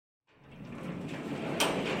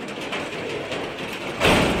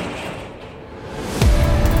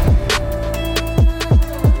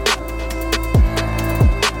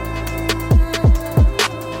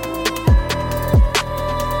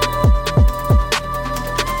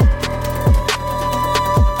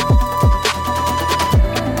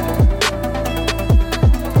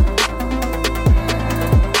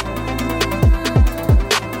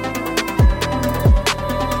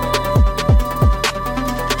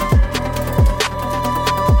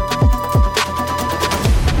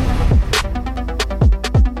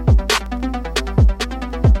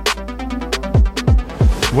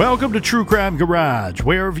Welcome to True Crime Garage.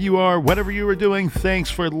 Wherever you are, whatever you are doing,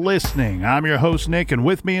 thanks for listening. I'm your host, Nick, and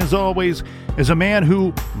with me, as always, is a man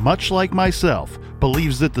who, much like myself,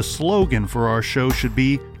 believes that the slogan for our show should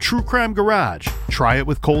be True Crime Garage. Try it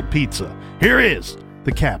with cold pizza. Here is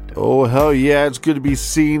the captain. Oh, hell yeah. It's good to be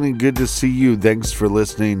seen and good to see you. Thanks for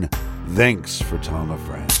listening. Thanks for telling a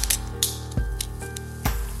friend.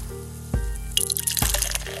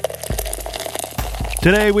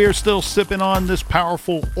 Today we are still sipping on this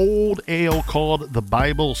powerful old ale called the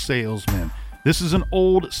Bible Salesman. This is an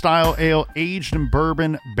old style ale aged in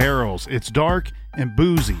bourbon barrels. It's dark and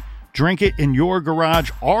boozy. Drink it in your garage,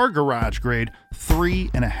 our garage grade,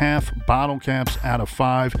 3.5 bottle caps out of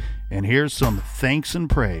 5. And here's some thanks and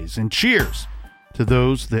praise. And cheers to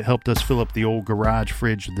those that helped us fill up the old garage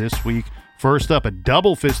fridge this week. First up, a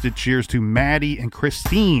double-fisted cheers to Maddie and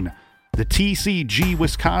Christine, the TCG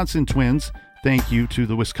Wisconsin twins. Thank you to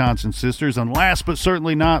the Wisconsin sisters. And last but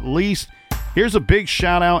certainly not least, here's a big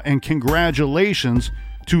shout out and congratulations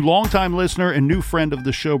to longtime listener and new friend of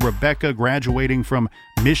the show, Rebecca, graduating from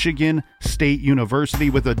Michigan State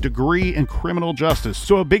University with a degree in criminal justice.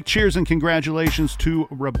 So a big cheers and congratulations to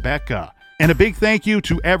Rebecca. And a big thank you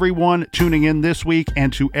to everyone tuning in this week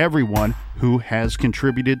and to everyone who has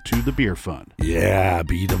contributed to the beer fund. Yeah,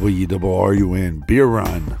 BWRUN, Beer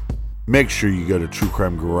Run. Make sure you go to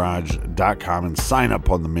truecrimegarage.com and sign up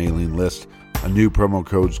on the mailing list. A new promo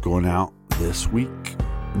code's going out this week.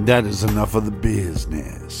 That is enough of the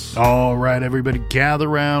business. All right, everybody, gather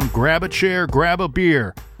around, grab a chair, grab a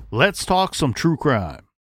beer. Let's talk some true crime.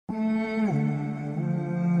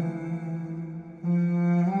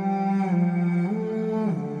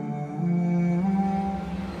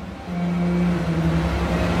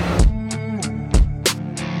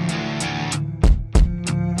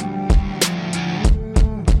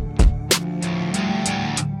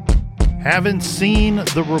 Haven't seen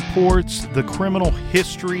the reports, the criminal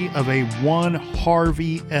history of a one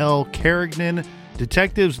Harvey L. Carignan.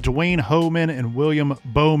 Detectives Dwayne Homan and William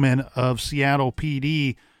Bowman of Seattle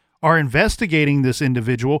PD are investigating this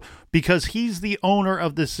individual because he's the owner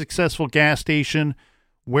of the successful gas station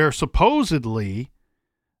where supposedly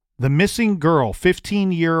the missing girl,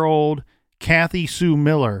 15-year-old Kathy Sue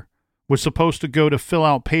Miller, was supposed to go to fill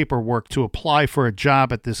out paperwork to apply for a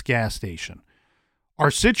job at this gas station. Our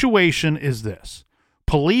situation is this.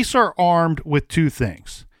 Police are armed with two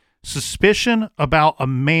things. Suspicion about a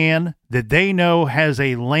man that they know has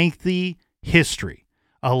a lengthy history,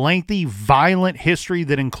 a lengthy violent history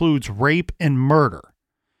that includes rape and murder.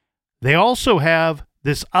 They also have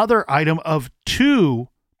this other item of two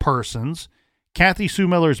persons, Kathy Sue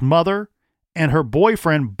Miller's mother and her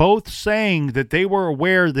boyfriend, both saying that they were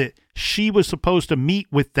aware that she was supposed to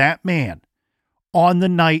meet with that man on the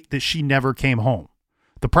night that she never came home.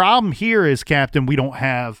 The problem here is, Captain, we don't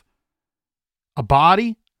have a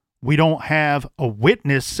body. We don't have a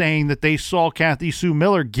witness saying that they saw Kathy Sue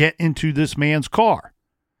Miller get into this man's car.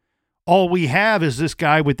 All we have is this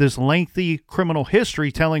guy with this lengthy criminal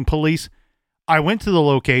history telling police, I went to the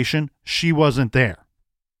location, she wasn't there.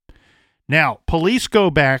 Now, police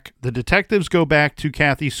go back, the detectives go back to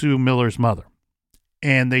Kathy Sue Miller's mother,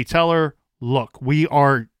 and they tell her, look, we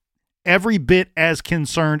are every bit as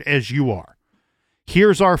concerned as you are.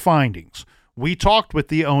 Here's our findings. We talked with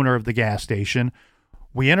the owner of the gas station.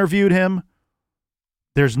 We interviewed him.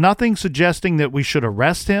 There's nothing suggesting that we should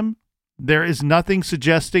arrest him. There is nothing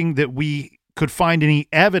suggesting that we could find any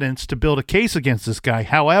evidence to build a case against this guy.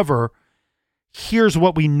 However, here's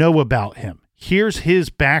what we know about him. Here's his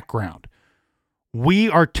background. We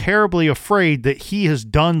are terribly afraid that he has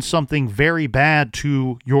done something very bad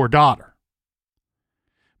to your daughter.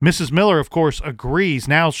 Mrs. Miller, of course, agrees.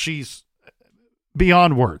 Now she's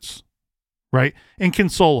beyond words, right?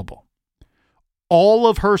 Inconsolable. All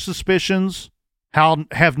of her suspicions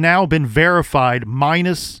have now been verified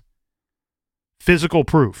minus physical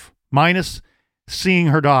proof, minus seeing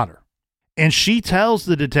her daughter. And she tells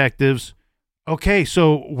the detectives, okay,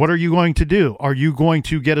 so what are you going to do? Are you going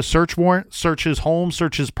to get a search warrant, search his home,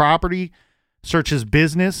 search his property, search his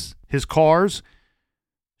business, his cars?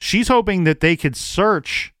 She's hoping that they could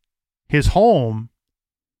search his home.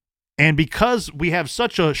 And because we have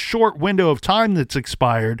such a short window of time that's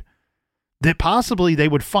expired, that possibly they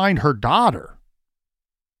would find her daughter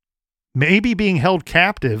maybe being held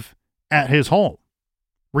captive at his home.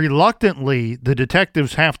 Reluctantly, the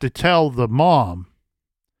detectives have to tell the mom,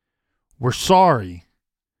 we're sorry.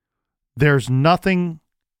 There's nothing,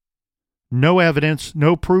 no evidence,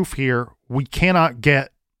 no proof here. We cannot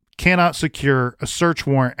secure a search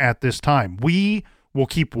warrant at this time. We will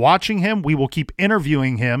keep watching him. We will keep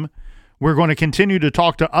interviewing him. We're going to continue to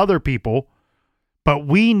talk to other people, But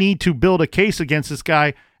we need to build a case against this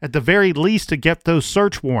guy, at the very least, to get those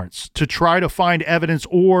search warrants, to try to find evidence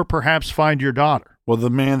or perhaps find your daughter. Well,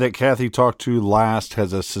 the man that Kathy talked to last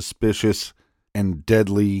has a suspicious and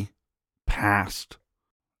deadly past.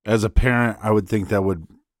 As a parent, I would think that would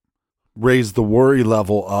raise the worry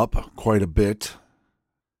level up quite a bit.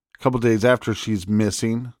 A couple days after she's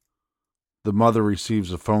missing, the mother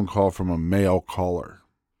receives a phone call from a male caller.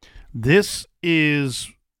 This is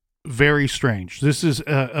very strange. This is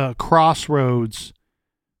a crossroads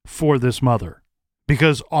for this mother,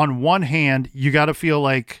 because on one hand, you got to feel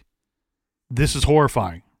like this is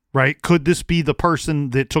horrifying, right? Could this be the person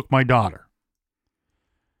that took my daughter?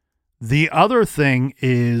 The other thing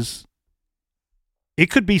is, it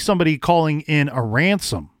could be somebody calling in a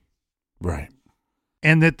ransom. Right.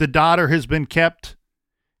 And that the daughter has been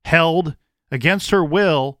held against her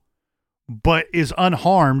will, but is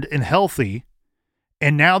unharmed and healthy.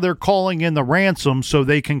 And now they're calling in the ransom so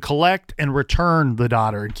they can collect and return the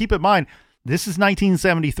daughter. And keep in mind, this is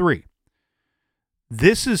 1973.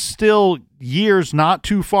 This is still years not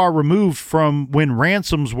too far removed from when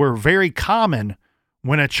ransoms were very common,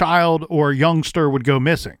 when a child or a youngster would go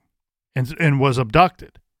missing and was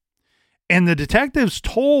abducted. And the detectives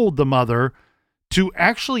told the mother to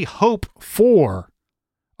actually hope for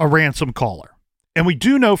a ransom caller. And we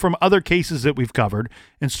do know from other cases that we've covered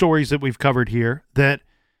and stories that we've covered here that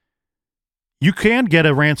you can get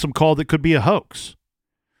a ransom call that could be a hoax.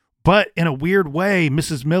 But in a weird way,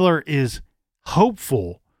 Mrs. Miller is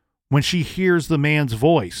hopeful when she hears the man's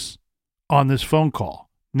voice on this phone call.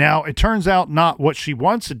 Now, it turns out not what she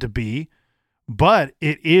wants it to be, but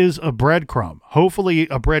it is a breadcrumb. Hopefully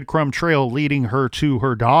a breadcrumb trail leading her to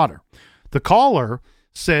her daughter. The caller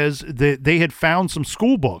says that they had found some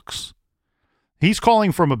school books. He's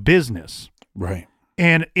calling from a business. Right.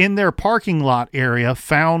 And in their parking lot area,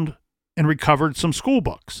 found and recovered some school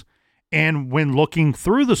books. And when looking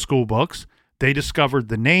through the school books, they discovered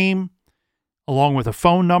the name along with a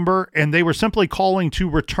phone number, and they were simply calling to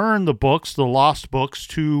return the books, the lost books,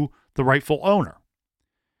 to the rightful owner.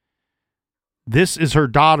 This is her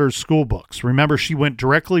daughter's school books. Remember, she went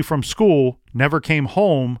directly from school, never came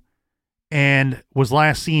home, and was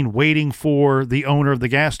last seen waiting for the owner of the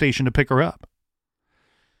gas station to pick her up.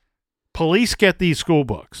 Police get these school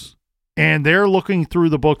books, and they're looking through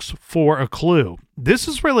the books for a clue. This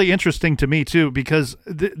is really interesting to me, too, because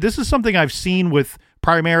this is something I've seen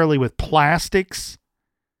primarily with plastics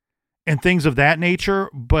and things of that nature,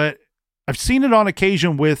 but I've seen it on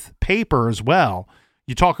occasion with paper as well.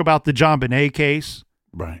 You talk about the John Bonet case.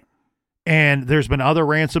 Right. And there's been other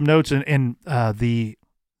ransom notes in the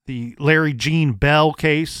Larry Jean Bell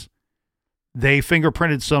case. They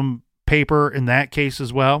fingerprinted some paper in that case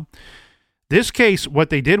as well. This case, what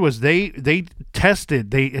they did was they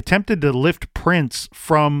attempted to lift prints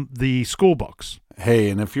from the school books. Hey,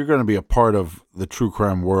 and if you're going to be a part of the true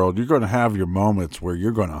crime world, you're going to have your moments where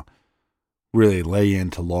you're going to really lay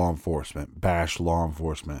into law enforcement, bash law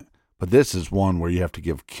enforcement. But this is one where you have to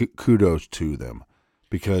give kudos to them,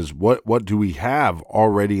 because what do we have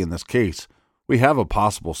already in this case? We have a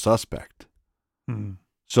possible suspect. Mm-hmm.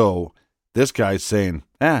 So this guy's saying,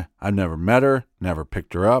 I've never met her, never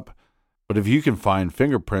picked her up. But if you can find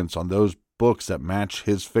fingerprints on those books that match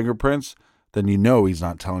his fingerprints, then you know he's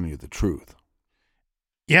not telling you the truth.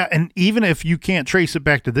 Yeah, and even if you can't trace it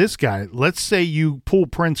back to this guy, let's say you pull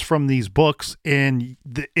prints from these books and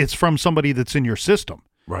it's from somebody that's in your system.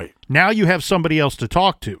 Right. Now you have somebody else to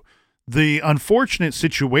talk to. The unfortunate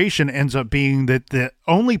situation ends up being that the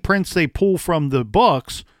only prints they pull from the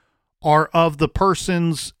books are of the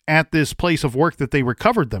persons at this place of work that they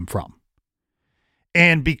recovered them from.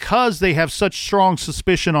 And because they have such strong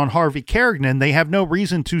suspicion on Harvey Kerrigan, they have no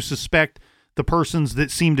reason to suspect the persons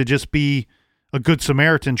that seem to just be a good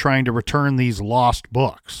Samaritan trying to return these lost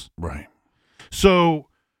books. Right. So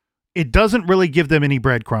it doesn't really give them any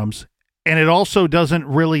breadcrumbs, and it also doesn't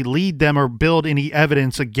really lead them or build any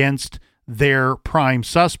evidence against their prime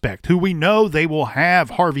suspect, who we know they will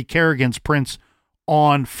have Harvey Kerrigan's prints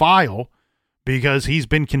on file because he's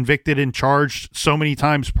been convicted and charged so many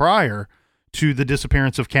times prior to the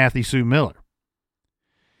disappearance of Kathy Sue Miller.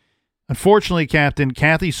 Unfortunately, Captain,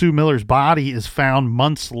 Kathy Sue Miller's body is found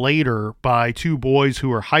months later by two boys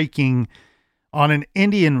who are hiking on an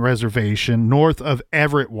Indian reservation north of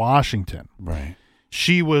Everett, Washington. Right.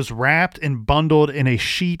 She was wrapped and bundled in a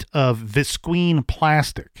sheet of visqueen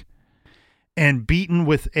plastic and beaten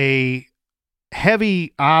with a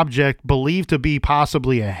heavy object believed to be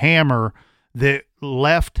possibly a hammer that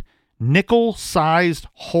left nickel-sized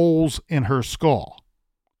holes in her skull.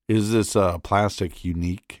 Is this plastic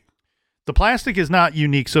unique? The plastic is not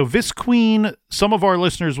unique. So Visqueen, some of our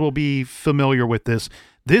listeners will be familiar with this.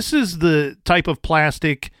 This is the type of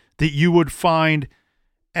plastic that you would find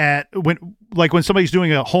at when somebody's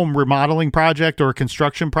doing a home remodeling project or a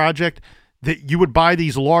construction project, that you would buy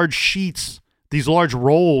these large sheets, these large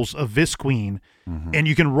rolls of Visqueen, and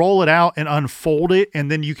you can roll it out and unfold it,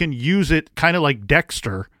 and then you can use it kind of like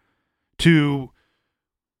Dexter to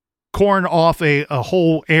corn off a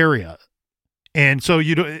whole area. And so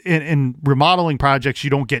in remodeling projects, you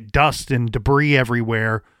don't get dust and debris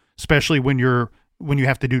everywhere, especially when you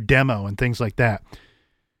have to do demo and things like that.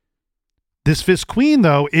 This Visqueen,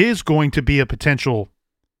 though, is going to be a potential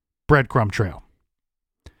breadcrumb trail.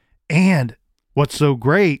 And what's so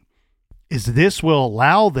great is this will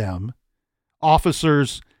allow them,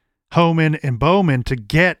 officers Homan and Bowman, to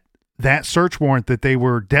get that search warrant that they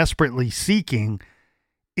were desperately seeking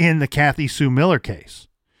in the Kathy Sue Miller case.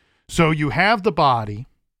 So you have the body.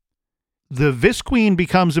 The Visqueen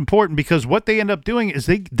becomes important because what they end up doing is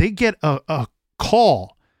they get a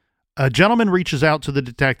call. A gentleman reaches out to the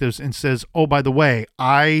detectives and says, oh, by the way,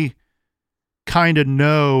 I kind of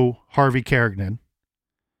know Harvey Kerrigan.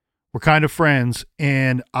 We're kind of friends,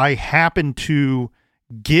 and I happen to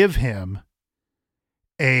give him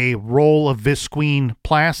a roll of Visqueen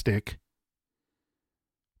plastic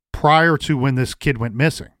prior to when this kid went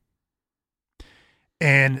missing.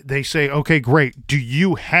 And they say, okay, great. Do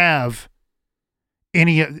you have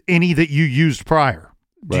any that you used prior?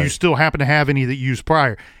 Do you still happen to have any that you used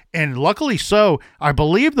prior? And luckily so, I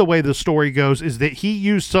believe the way the story goes is that he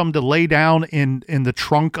used some to lay down in the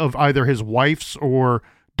trunk of either his wife's or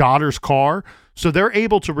daughter's car. So they're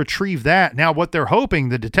able to retrieve that. Now, what they're hoping,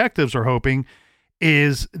 the detectives are hoping,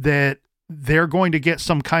 is that they're going to get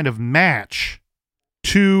some kind of match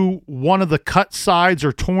to one of the cut sides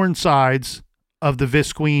or torn sides of the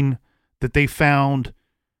Visqueen that they found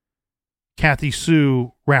Kathy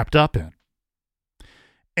Sue wrapped up in.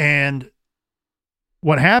 And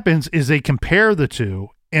what happens is they compare the two,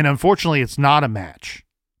 and unfortunately it's not a match.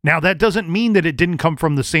 Now, that doesn't mean that it didn't come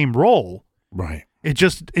from the same roll. Right. It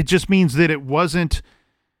just means that it wasn't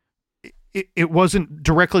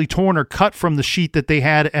directly torn or cut from the sheet that they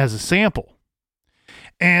had as a sample.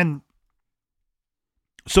 And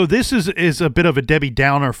so this is a bit of a Debbie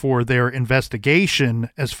Downer for their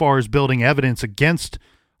investigation as far as building evidence against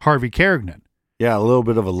Harvey Kerrigan. Yeah, a little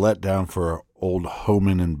bit of a letdown for old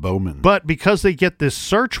Homan and Bowman. But because they get this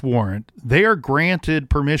search warrant, they are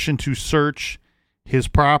granted permission to search his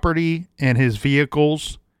property and his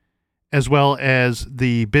vehicles, as well as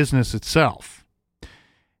the business itself.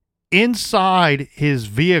 Inside his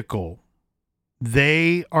vehicle,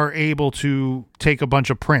 they are able to take a bunch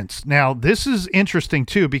of prints. Now, this is interesting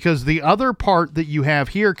too, because the other part that you have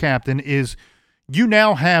here, Captain, is you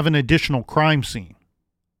now have an additional crime scene,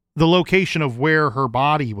 the location of where her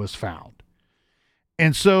body was found.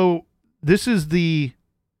 And so this is the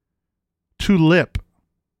Tulip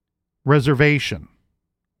Reservation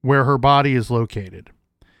where her body is located.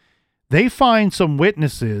 They find some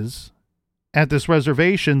witnesses at this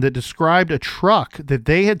reservation that described a truck that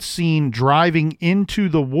they had seen driving into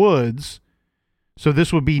the woods. So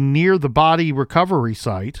this would be near the body recovery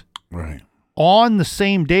site. Right. On the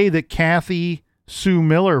same day that Kathy Sue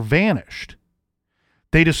Miller vanished.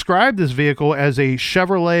 They described this vehicle as a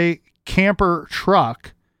Chevrolet camper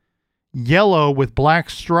truck, yellow with black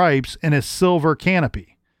stripes and a silver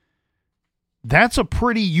canopy. That's a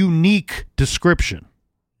pretty unique description.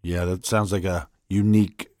 Yeah, that sounds like a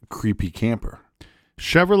unique, creepy camper.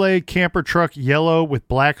 Chevrolet camper truck, yellow with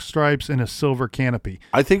black stripes and a silver canopy.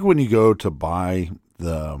 I think when you go to buy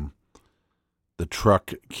the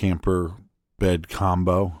truck camper bed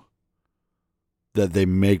combo, that they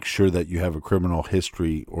make sure that you have a criminal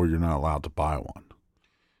history or you're not allowed to buy one.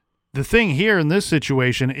 The thing here in this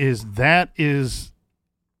situation is that is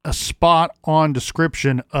a spot-on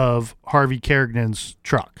description of Harvey Kerrigan's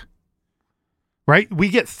truck. Right? We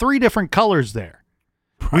get 3 different colors there.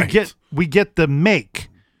 Right. We get the make.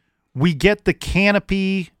 We get the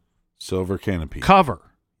canopy. Silver canopy.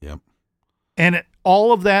 Cover. Yep. And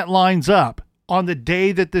all of that lines up on the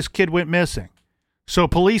day that this kid went missing. So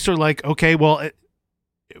police are like, okay, well,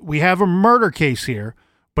 we have a murder case here,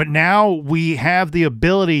 but now we have the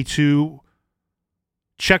ability to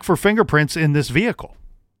check for fingerprints in this vehicle.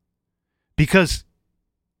 Because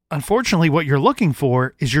unfortunately, what you're looking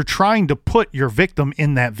for is you're trying to put your victim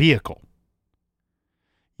in that vehicle.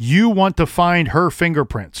 You want to find her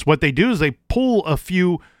fingerprints. What they do is they pull a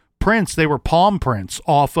few prints. They were palm prints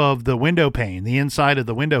off of the window pane, the inside of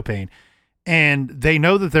the window pane. And they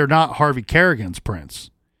know that they're not Harvey Kerrigan's prints.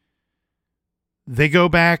 They go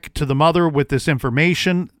back to the mother with this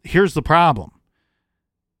information. Here's the problem.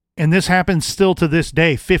 And this happens still to this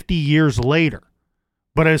day, 50 years later,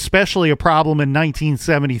 but especially a problem in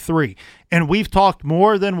 1973. And we've talked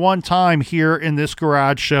more than one time here in this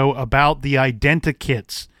garage show about the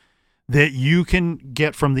identikits that you can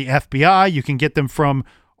get from the FBI. You can get them from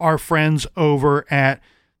our friends over at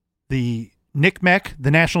the NCMEC,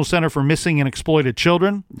 the National Center for Missing and Exploited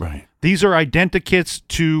Children. Right. These are identikits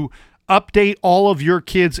to update all of your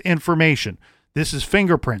kids' information. This is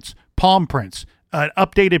fingerprints, palm prints, an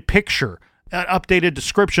updated picture, an updated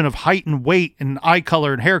description of height and weight and eye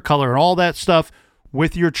color and hair color and all that stuff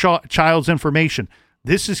with your child's information.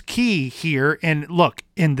 This is key here. And look,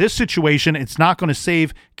 in this situation, it's not going to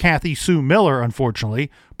save Kathy Sue Miller,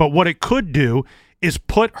 unfortunately, but what it could do is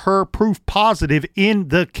put her proof positive in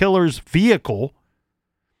the killer's vehicle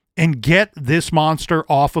and get this monster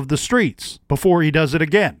off of the streets before he does it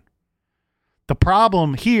again. The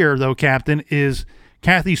problem here, though, Captain, is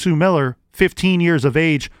Kathy Sue Miller, 15 years of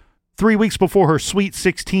age, 3 weeks before her sweet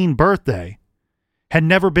 16 birthday, had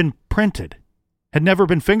never been printed, had never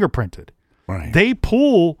been fingerprinted. Right. They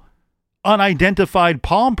pull unidentified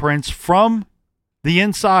palm prints from the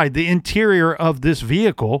inside, the interior of this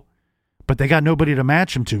vehicle, but they got nobody to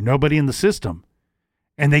match him to, nobody in the system.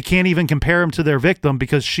 And they can't even compare him to their victim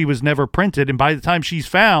because she was never printed. And by the time she's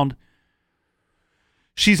found,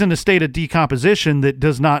 she's in a state of decomposition that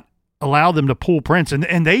does not allow them to pull prints.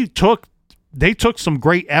 And they took some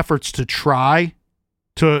great efforts to try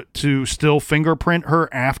to still fingerprint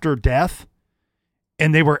her after death.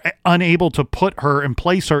 And they were unable to put her and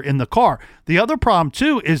place her in the car. The other problem,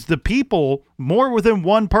 too, is the people, more than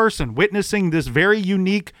one person, witnessing this very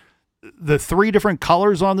unique, the 3 different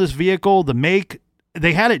colors on this vehicle, the make,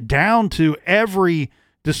 they had it down to every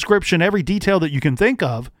description, every detail that you can think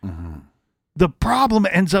of. Mm-hmm. The problem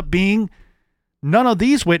ends up being none of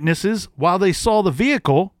these witnesses, while they saw the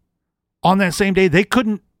vehicle on that same day, they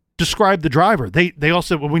couldn't describe the driver. They all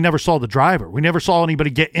said, well, we never saw the driver. We never saw anybody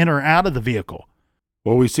get in or out of the vehicle.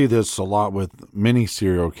 Well, we see this a lot with many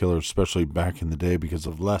serial killers, especially back in the day because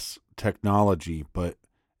of less technology, but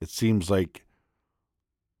it seems like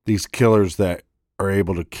these killers that are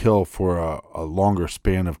able to kill for a longer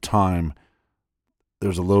span of time,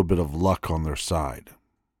 there's a little bit of luck on their side.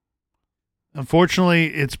 Unfortunately,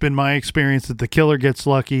 it's been my experience that the killer gets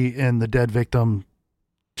lucky and the dead victim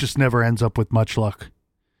just never ends up with much luck.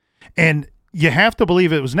 And you have to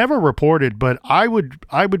believe it was never reported, but I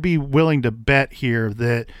would be willing to bet here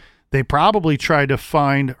that they probably tried to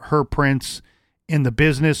find her prints in the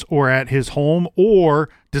business or at his home, or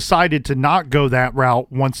decided to not go that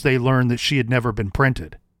route once they learned that she had never been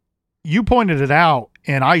printed. You pointed it out,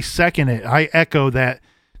 and I second it. I echo that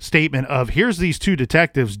statement of here's these 2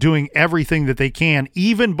 detectives doing everything that they can,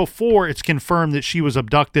 even before it's confirmed that she was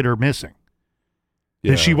abducted or missing.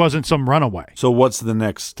 That she wasn't some runaway. So what's the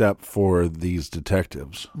next step for these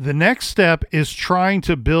detectives? The next step is trying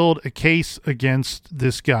to build a case against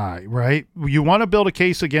this guy, right? You want to build a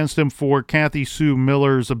case against him for Kathy Sue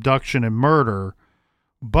Miller's abduction and murder,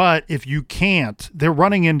 but if you can't, they're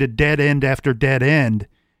running into dead end after dead end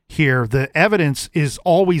here. The evidence is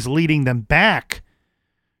always leading them back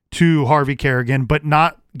to Harvey Kerrigan, but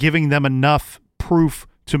not giving them enough proof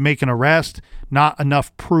to make an arrest, not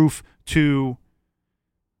enough proof to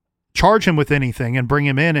charge him with anything and bring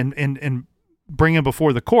him in and bring him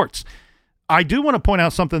before the courts. I do want to point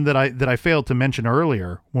out something that I failed to mention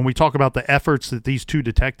earlier when we talk about the efforts that these 2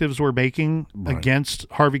 detectives were making against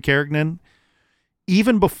Harvey Kerrigan.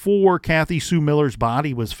 Even before Kathy Sue Miller's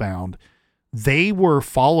body was found, they were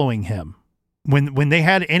following him. When they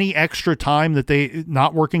had any extra time that they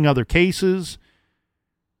not working other cases,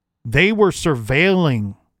 they were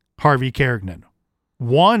surveilling Harvey Kerrigan.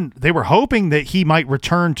 One, they were hoping that he might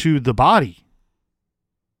return to the body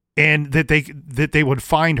and that they would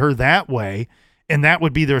find her that way, and that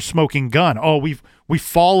would be their smoking gun. Oh, we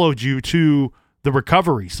followed you to the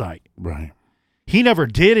recovery site. Right. He never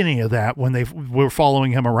did any of that when they were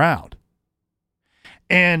following him around.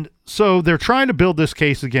 And so they're trying to build this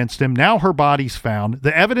case against him. Now her body's found.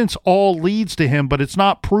 The evidence all leads to him, but it's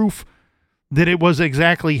not proof that it was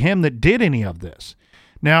exactly him that did any of this.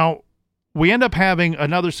 Now, we end up having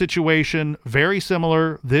another situation very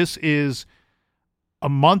similar. This is a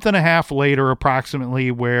month and a half later,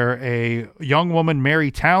 approximately, where a young woman, Mary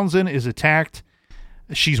Townsend, is attacked.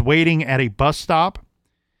 She's waiting at a bus stop.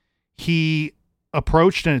 He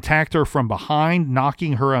approached and attacked her from behind,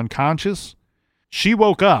 knocking her unconscious. She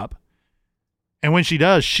woke up, and when she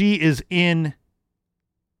does, she is in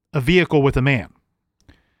a vehicle with a man.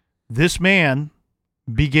 This man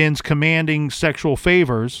begins commanding sexual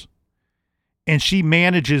favors and she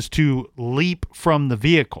manages to leap from the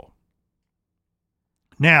vehicle.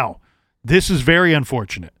 Now, this is very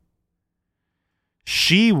unfortunate.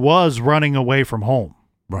 She was running away from home.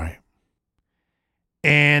 Right.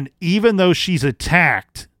 And even though she's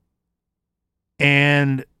attacked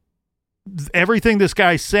and everything this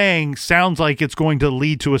guy's saying sounds like it's going to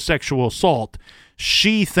lead to a sexual assault,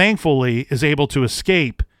 she thankfully is able to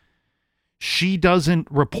escape. She doesn't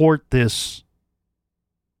report this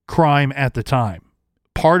crime at the time.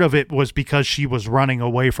 Part of it was because she was running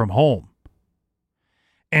away from home.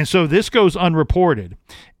 And so this goes unreported.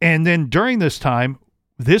 And then during this time,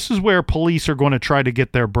 this is where police are going to try to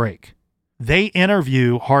get their break. They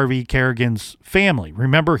interview Harvey Kerrigan's family.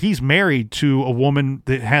 Remember, he's married to a woman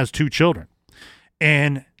that has 2 children.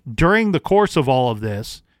 And during the course of all of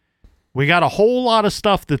this, we got a whole lot of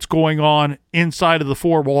stuff that's going on inside of the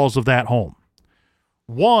 4 walls of that home.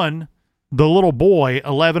 One, the little boy,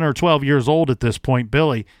 11 or 12 years old at this point,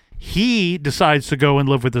 Billy, he decides to go and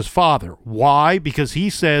live with his father. Why? Because he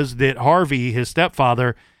says that Harvey, his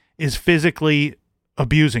stepfather, is physically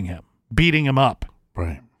abusing him, beating him up.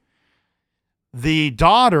 Right. The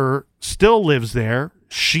daughter still lives there.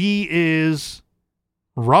 She is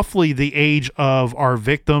roughly the age of our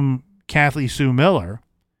victim, Kathy Sue Miller.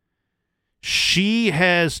 She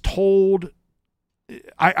has told...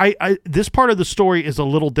 this part of the story is a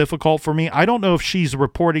little difficult for me. I don't know if she's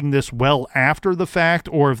reporting this well after the fact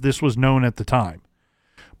or if this was known at the time.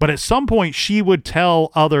 But at some point, she would tell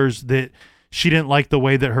others that she didn't like the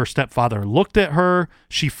way that her stepfather looked at her.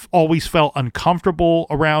 She always felt uncomfortable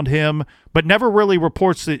around him, but never really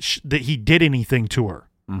reports that he did anything to her.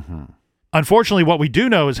 Mm-hmm. Unfortunately, what we do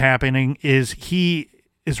know is happening is he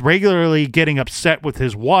is regularly getting upset with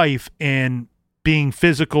his wife and being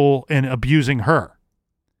physical and abusing her.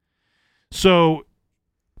 So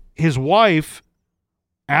his wife,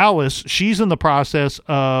 Alice, she's in the process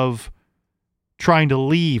of trying to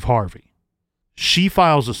leave Harvey. She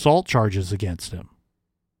files assault charges against him.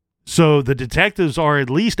 So the detectives are at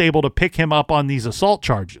least able to pick him up on these assault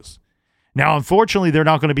charges. Now, unfortunately, they're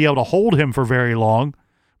not going to be able to hold him for very long,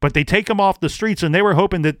 but they take him off the streets, and they were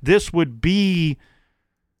hoping that this would be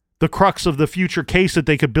the crux of the future case that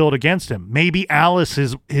they could build against him. Maybe Alice,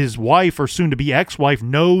 his wife or soon-to-be ex-wife,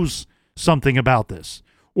 knows something about this,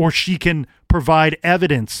 or she can provide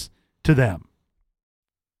evidence to them.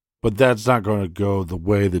 But that's not going to go the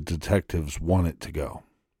way the detectives want it to go.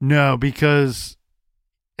 No, because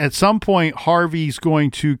at some point, Harvey's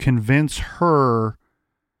going to convince her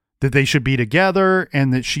that they should be together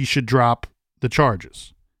and that she should drop the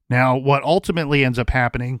charges. Now, what ultimately ends up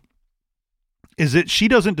happening is that she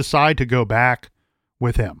doesn't decide to go back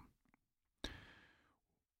with him.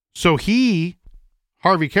 So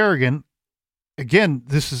Harvey Kerrigan, again,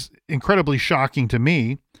 this is incredibly shocking to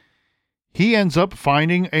me, he ends up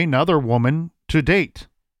finding another woman to date.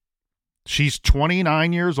 She's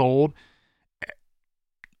 29 years old,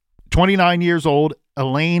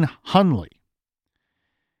 Elaine Hunley.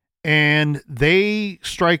 And they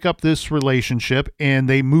strike up this relationship and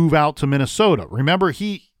they move out to Minnesota. Remember,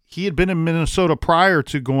 he had been in Minnesota prior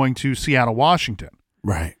to going to Seattle, Washington.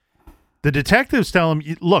 Right. The detectives tell him,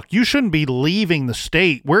 look, you shouldn't be leaving the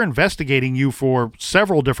state. We're investigating you for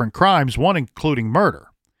several different crimes, one including murder.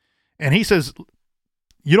 And he says,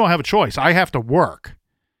 you don't have a choice. I have to work.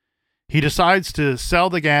 He decides to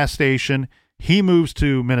sell the gas station. He moves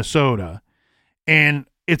to Minnesota. And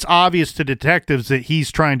it's obvious to detectives that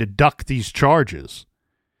he's trying to duck these charges,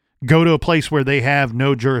 go to a place where they have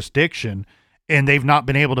no jurisdiction, and they've not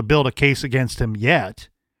been able to build a case against him yet.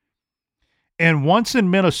 And once in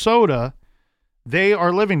Minnesota, they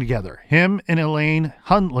are living together. Him and Elaine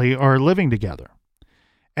Huntley are living together.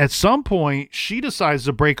 At some point, she decides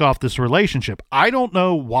to break off this relationship. I don't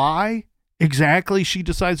know why exactly she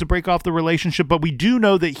decides to break off the relationship, but we do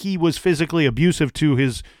know that he was physically abusive to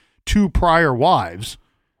his 2 prior wives.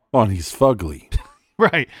 Oh, and he's fugly.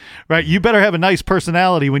 Right. You better have a nice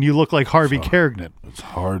personality when you look like Harvey Kerrigan. He's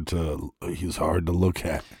hard to look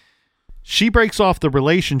at. She breaks off the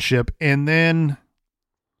relationship, and then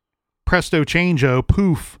presto changeo,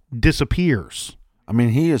 poof, disappears. I mean,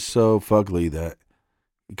 he is so fugly that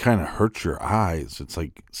it kind of hurts your eyes. It's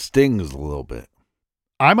like stings a little bit.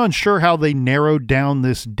 I'm unsure how they narrowed down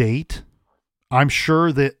this date. I'm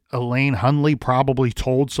sure that Elaine Hunley probably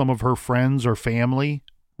told some of her friends or family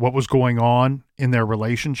what was going on in their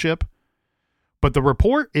relationship. But the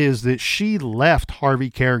report is that she left Harvey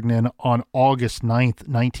Kerrigan on August 9th,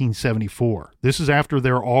 1974. This is after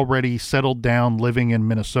they're already settled down living in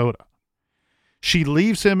Minnesota. She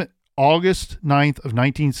leaves him August 9th of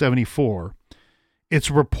 1974. It's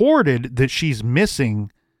reported that she's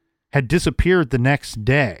missing had disappeared the next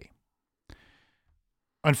day.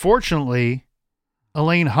 Unfortunately,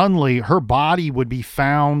 Elaine Hunley, her body would be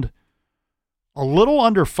found a little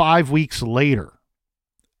under 5 weeks later,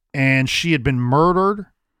 and she had been murdered.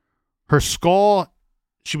 Her skull,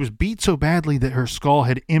 she was beat so badly that her skull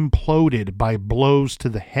had imploded by blows to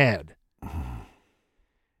the head.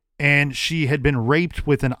 And she had been raped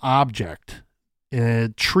with an object, a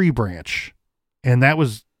tree branch. And that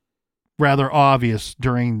was rather obvious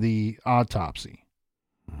during the autopsy.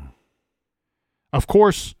 Of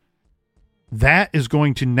course, that is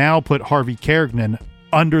going to now put Harvey Kerrigan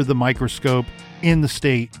under the microscope in the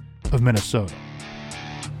state of Minnesota.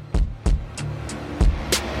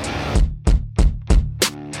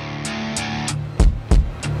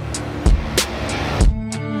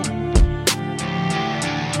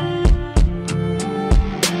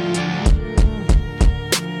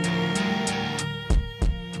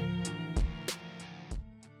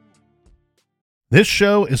 This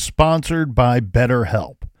show is sponsored by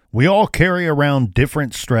BetterHelp. We all carry around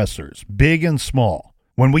different stressors, big and small.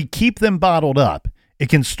 When we keep them bottled up, it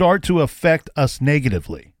can start to affect us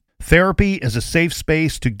negatively. Therapy is a safe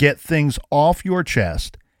space to get things off your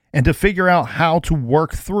chest and to figure out how to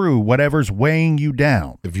work through whatever's weighing you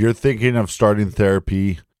down. If you're thinking of starting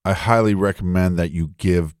therapy, I highly recommend that you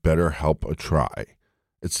give BetterHelp a try.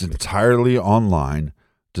 It's entirely online,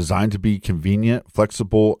 designed to be convenient,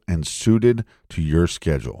 flexible, and suited to your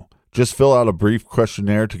schedule. Just fill out a brief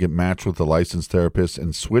questionnaire to get matched with a licensed therapist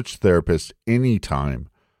and switch therapists anytime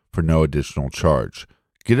for no additional charge.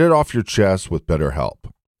 Get it off your chest with BetterHelp.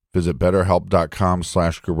 Visit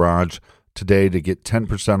BetterHelp.com/garage today to get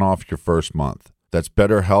 10% off your first month. That's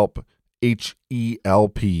BetterHelp,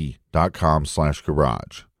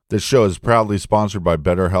 HELP.com/garage. This show is proudly sponsored by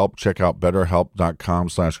BetterHelp. Check out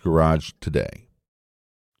BetterHelp.com/garage today.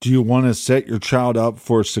 Do you want to set your child up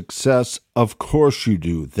for success? Of course you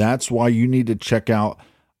do. That's why you need to check out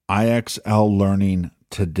IXL Learning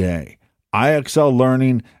today. IXL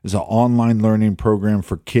Learning is an online learning program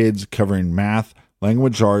for kids covering math,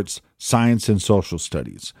 language arts, science, and social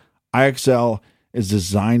studies. IXL is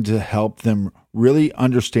designed to help them really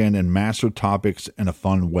understand and master topics in a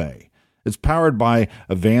fun way. It's powered by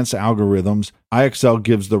advanced algorithms. IXL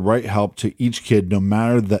gives the right help to each kid, no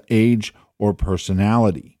matter the age or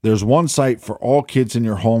personality. There's one site for all kids in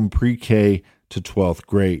your home pre-K to 12th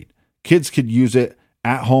grade. Kids could use it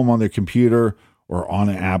at home on their computer or on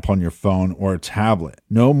an app on your phone or a tablet.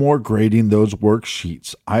 No more grading those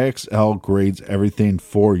worksheets. IXL grades everything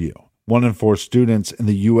for you. 1 in 4 students in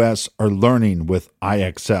the U.S. are learning with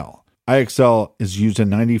IXL. IXL is used in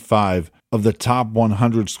 95 of the top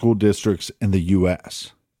 100 school districts in the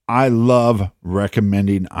U.S. I love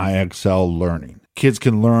recommending IXL Learning. Kids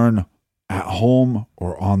can learn at home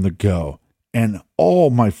or on the go. And all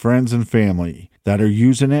my friends and family that are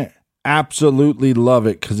using it absolutely love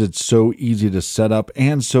it because it's so easy to set up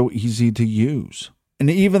and so easy to use. And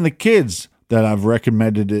even the kids that I've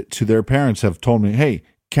recommended it to their parents have told me, hey,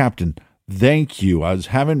 Captain, thank you. I was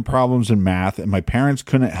having problems in math and my parents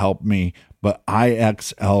couldn't help me, but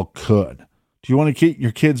IXL could. Do you want to get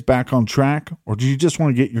your kids back on track, or do you just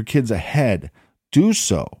want to get your kids ahead? Do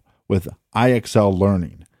so with IXL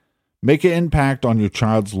Learning. Make an impact on your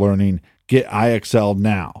child's learning. Get IXL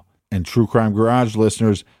now. And True Crime Garage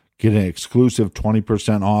listeners get an exclusive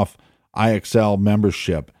 20% off IXL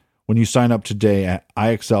membership when you sign up today at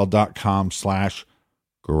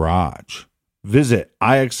IXL.com/garage. Visit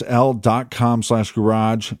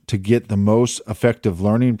IXL.com/garage to get the most effective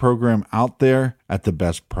learning program out there at the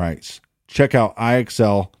best price. Check out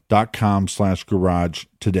IXL.com/garage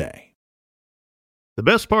today. The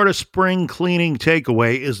best part of spring cleaning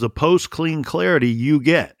takeaway is the post-clean clarity you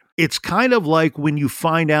get. It's kind of like when you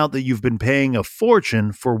find out that you've been paying a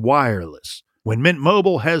fortune for wireless. When Mint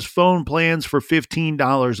Mobile has phone plans for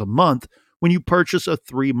 $15 a month when you purchase a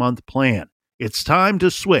 3-month plan. It's time to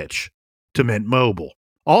switch to Mint Mobile.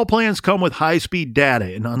 All plans come with high-speed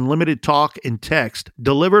data and unlimited talk and text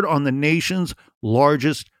delivered on the nation's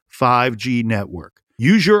largest 5G network.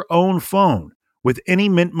 Use your own phone with any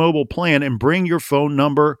Mint Mobile plan and bring your phone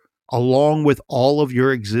number along with all of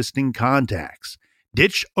your existing contacts.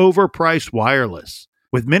 Ditch overpriced wireless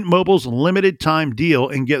with Mint Mobile's limited time deal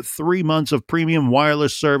and get 3 months of premium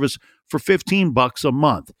wireless service for $15 a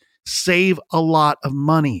month. Save a lot of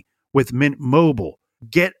money with Mint Mobile.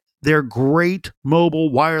 Get their great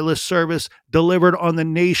mobile wireless service delivered on the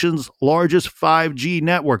nation's largest 5G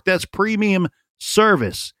network. That's premium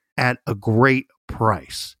service at a great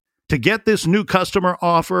price. To get this new customer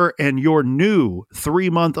offer and your new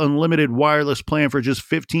 3-month unlimited wireless plan for just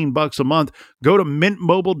 $15 a month, go to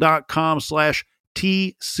mintmobile.com/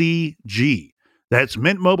 TCG. That's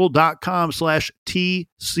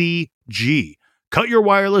mintmobile.com/TCG. Cut your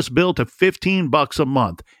wireless bill to $15 a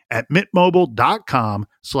month at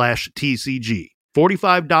mintmobile.com/TCG.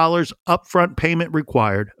 $45 upfront payment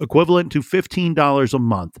required, equivalent to $15 a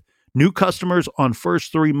month. New customers on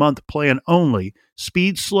first 3-month plan only.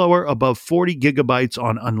 Speed slower above 40 gigabytes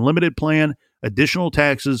on unlimited plan. Additional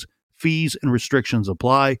taxes, fees, and restrictions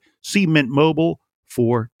apply. See Mint Mobile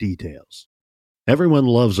for details. Everyone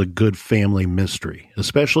loves a good family mystery,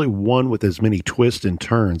 especially one with as many twists and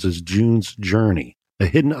turns as June's Journey, a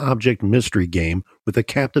hidden object mystery game with a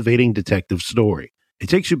captivating detective story. It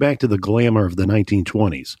takes you back to the glamour of the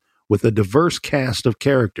 1920s with a diverse cast of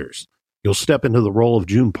characters. You'll step into the role of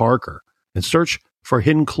June Parker and search for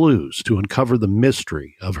hidden clues to uncover the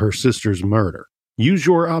mystery of her sister's murder. Use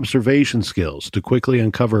your observation skills to quickly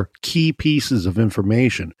uncover key pieces of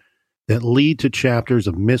information that lead to chapters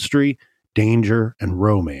of mystery, danger, and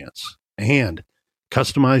romance. And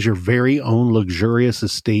customize your very own luxurious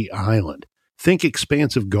estate island. Think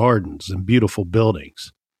expansive gardens and beautiful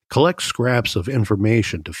buildings. Collect scraps of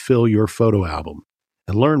information to fill your photo album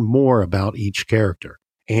and learn more about each character.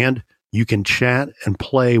 And you can chat and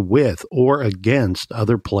play with or against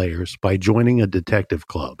other players by joining a detective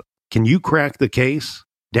club. Can you crack the case?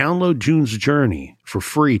 Download June's Journey for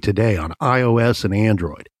free today on iOS and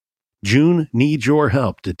Android. June needs your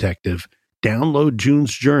help, detective. Download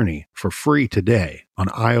June's Journey for free today on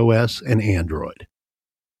iOS and Android.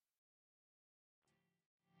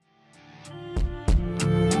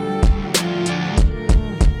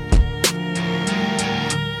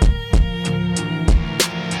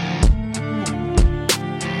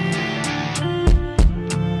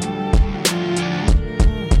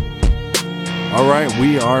 All right,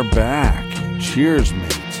 we are back. Cheers,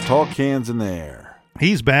 mates. Tall cans in the air.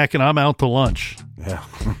 He's back and I'm out to lunch. Yeah.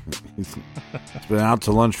 It's been out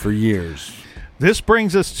to lunch for years. This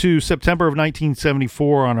brings us to September of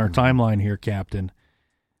 1974 on our timeline here, Captain,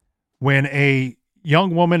 when a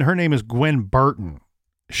young woman, her name is Gwen Burton,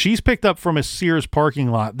 she's picked up from a Sears parking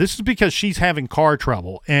lot. This is because she's having car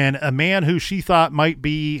trouble, and a man who she thought might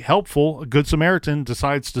be helpful, a good Samaritan,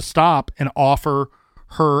 decides to stop and offer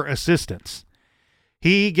her assistance.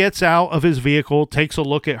 He gets out of his vehicle, takes a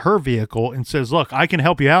look at her vehicle, and says, look, I can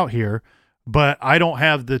help you out here, but I don't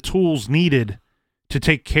have the tools needed to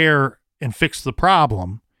take care and fix the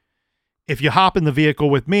problem. If you hop in the vehicle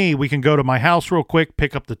with me, we can go to my house real quick,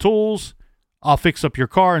 pick up the tools, I'll fix up your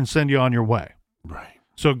car and send you on your way. Right.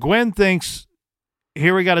 So Gwen thinks,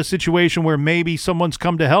 here we got a situation where maybe someone's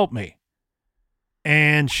come to help me.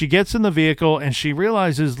 And she gets in the vehicle and she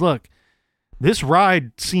realizes, look, this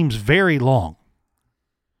ride seems very long.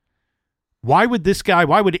 Why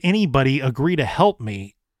would anybody agree to help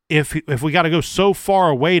me if we got to go so far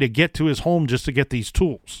away to get to his home just to get these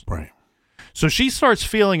tools? Right. So she starts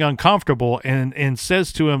feeling uncomfortable and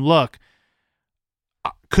says to him, look,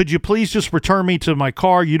 could you please just return me to my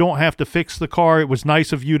car? You don't have to fix the car. It was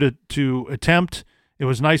nice of you to attempt. It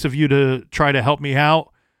was nice of you to try to help me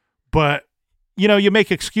out. But, you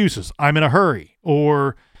make excuses. I'm in a hurry,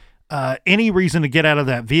 or any reason to get out of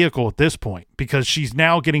that vehicle at this point, because she's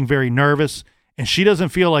now getting very nervous and she doesn't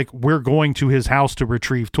feel like we're going to his house to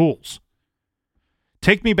retrieve tools.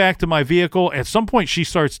 Take me back to my vehicle. At some point she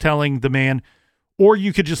starts telling the man, or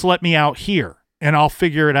you could just let me out here and I'll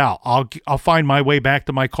figure it out. I'll find my way back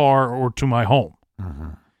to my car or to my home.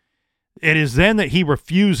 Mm-hmm. It is then that he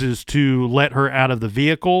refuses to let her out of the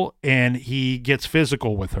vehicle and he gets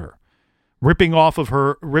physical with her, ripping off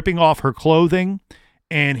her clothing,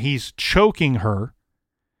 and he's choking her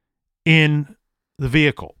in the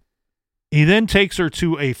vehicle. He then takes her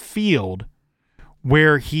to a field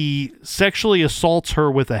where he sexually assaults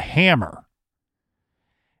her with a hammer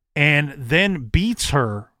and then beats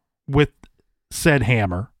her with said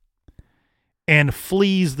hammer and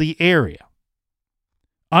flees the area.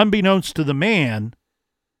 Unbeknownst to the man,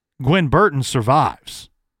 Gwen Burton survives.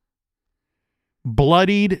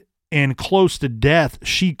 Bloodied and close to death,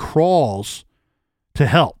 she crawls to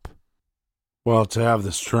help. Well, to have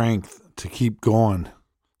the strength to keep going.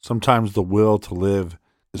 Sometimes the will to live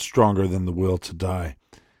is stronger than the will to die.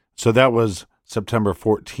 So that was September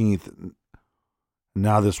 14th.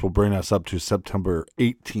 Now this will bring us up to September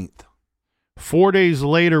 18th. 4 days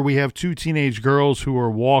later, we have two teenage girls who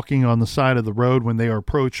are walking on the side of the road when they are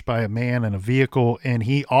approached by a man in a vehicle, and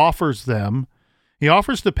he offers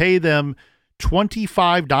to pay them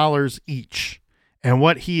 $25 each. And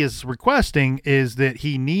what he is requesting is that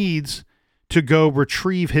he needs to go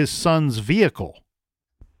retrieve his son's vehicle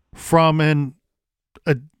from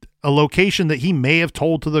a location that he may have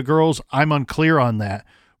told to the girls. I'm unclear on that.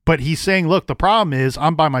 But he's saying, look, the problem is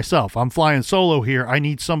I'm by myself. I'm flying solo here. I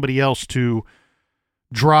need somebody else to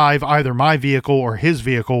drive either my vehicle or his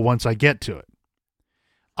vehicle once I get to it.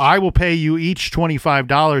 I will pay you each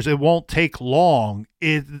 $25. It won't take long.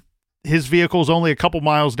 His vehicle is only a couple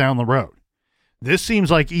miles down the road. This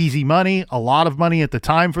seems like easy money, a lot of money at the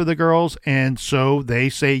time for the girls, and so they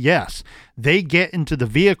say yes. They get into the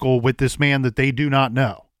vehicle with this man that they do not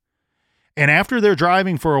know. And after they're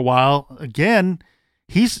driving for a while, again,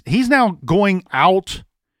 he's now going out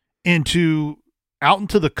into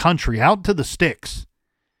the country, out to the sticks.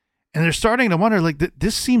 And they're starting to wonder, like,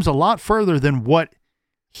 this seems a lot further than what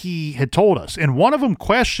he had told us. And one of them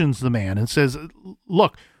questions the man and says,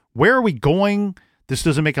 look, where are we going? This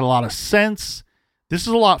doesn't make a lot of sense. This is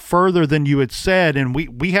a lot further than you had said, and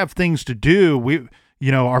we have things to do.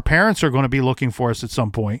 Our parents are going to be looking for us at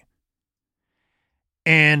some point.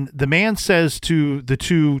 And the man says to the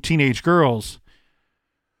two teenage girls,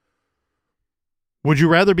 would you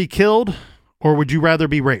rather be killed or would you rather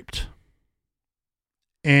be raped?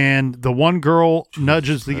 And the one girl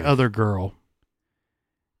nudges the other girl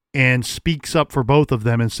and speaks up for both of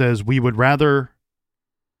them and says, we would rather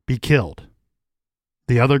be killed.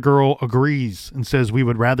 The other girl agrees and says, we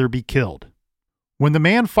would rather be killed. When the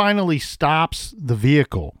man finally stops the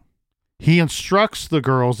vehicle, he instructs the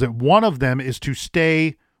girls that one of them is to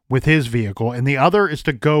stay with his vehicle and the other is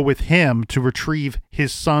to go with him to retrieve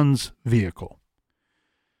his son's vehicle.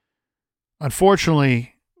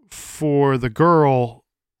 Unfortunately for the girl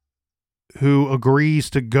who agrees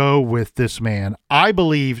to go with this man, I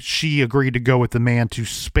believe she agreed to go with the man to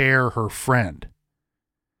spare her friend.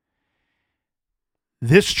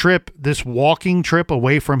 This walking trip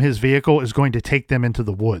away from his vehicle is going to take them into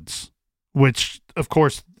the woods, which, of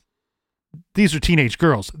course, these are teenage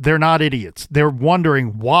girls. They're not idiots. They're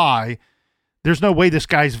wondering why. There's no way this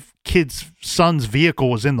kid's son's vehicle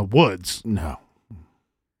was in the woods. No.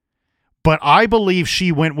 But I believe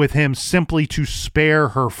she went with him simply to spare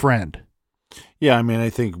her friend. Yeah, I mean,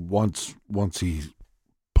 I think once he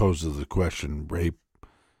poses the question, rape,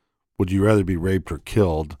 would you rather be raped or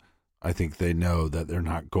killed? I think they know that they're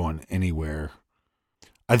not going anywhere.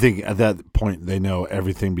 I think at that point they know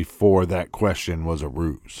everything before that question was a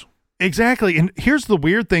ruse. Exactly. And here's the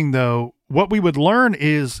weird thing, though. What we would learn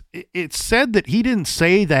is it's said that he didn't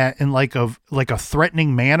say that in like a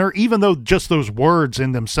threatening manner, even though just those words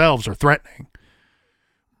in themselves are threatening.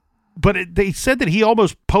 But they said that he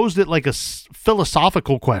almost posed it like a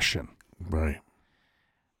philosophical question. Right.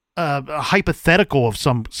 A hypothetical of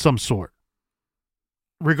some sort.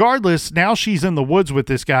 Regardless, now she's in the woods with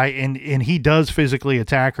this guy, and he does physically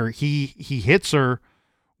attack her. He hits her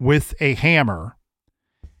with a hammer,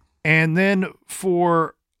 and then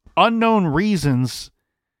for unknown reasons,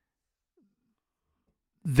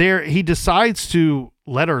 he decides to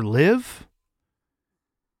let her live,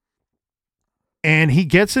 and he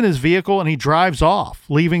gets in his vehicle and he drives off,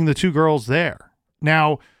 leaving the two girls there.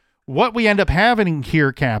 Now, what we end up having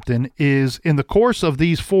here, Captain, is in the course of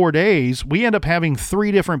these 4 days, we end up having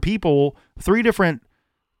three different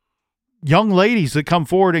young ladies that come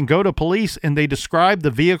forward and go to police, and they describe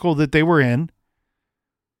the vehicle that they were in.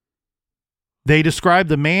 They describe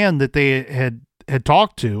the man that they had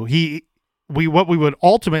talked to. What we would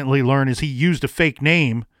ultimately learn is he used a fake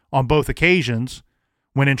name on both occasions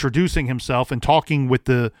when introducing himself and talking with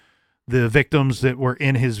the victims that were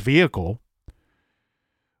in his vehicle.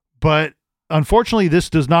 But unfortunately, this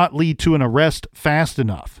does not lead to an arrest fast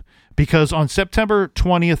enough, because on September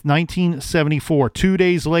 20th, 1974, 2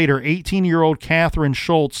 days later, 18-year-old Catherine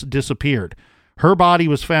Schultz disappeared. Her body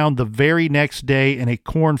was found the very next day in a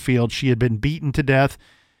cornfield. She had been beaten to death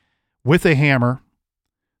with a hammer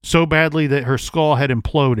so badly that her skull had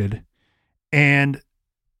imploded, and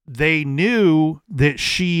they knew that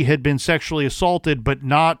she had been sexually assaulted, but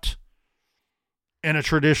not in a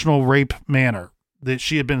traditional rape manner, that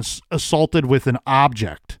she had been assaulted with an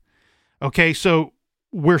object. Okay, so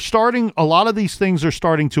a lot of these things are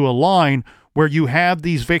starting to align, where you have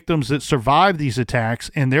these victims that survive these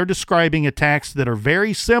attacks, and they're describing attacks that are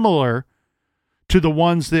very similar to the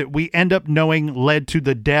ones that we end up knowing led to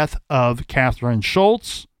the death of Catherine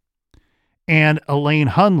Schultz and Elaine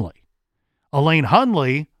Hunley. Elaine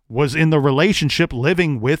Hunley was in the relationship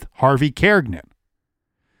living with Harvey Kerrigan.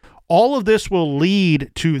 All of this will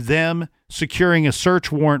lead to them securing a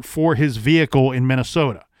search warrant for his vehicle in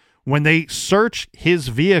Minnesota. When they search his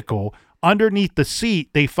vehicle, underneath the seat,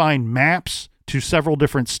 they find maps to several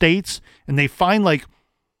different states, and they find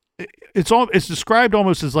it's described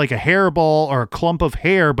almost as like a hairball or a clump of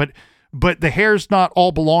hair, but the hair's not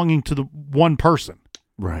all belonging to the one person.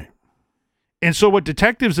 Right. And so what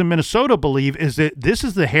detectives in Minnesota believe is that this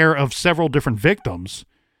is the hair of several different victims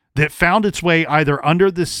that found its way either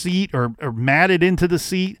under the seat or matted into the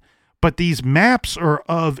seat. But these maps are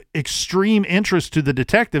of extreme interest to the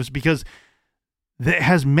detectives because it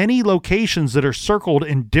has many locations that are circled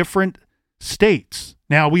in different states.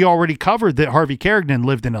 Now, we already covered that Harvey Kerrigan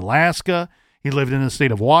lived in Alaska, he lived in the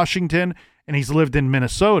state of Washington, and he's lived in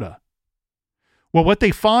Minnesota. Well, what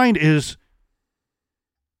they find is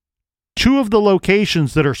two of the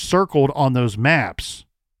locations that are circled on those maps.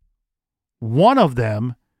 One of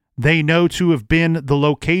them they know to have been the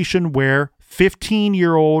location where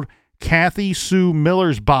 15-year-old Kathy Sue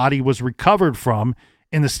Miller's body was recovered from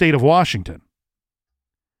in the state of Washington.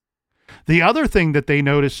 The other thing that they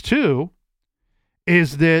noticed too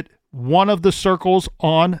is that one of the circles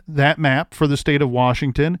on that map for the state of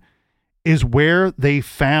Washington is where they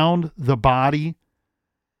found the body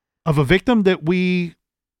of a victim that we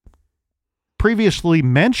previously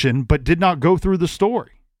mentioned but did not go through the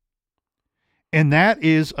story. And that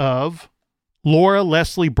is of Laura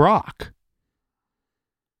Leslie Brock.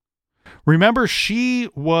 Remember, she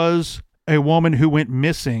was a woman who went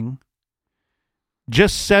missing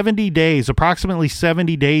just 70 days, approximately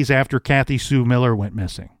 70 days after Kathy Sue Miller went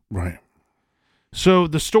missing. Right. So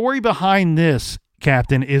the story behind this,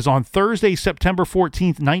 Captain, is on Thursday, September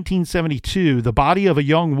 14th, 1972, the body of a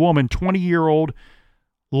young woman, 20-year-old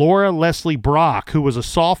Laura Leslie Brock, who was a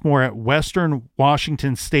sophomore at Western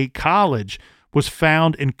Washington State College, was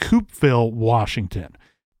found in Coopville, Washington,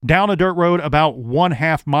 down a dirt road about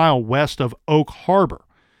 1/2 mile west of Oak Harbor.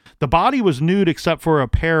 The body was nude except for a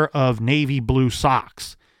pair of navy blue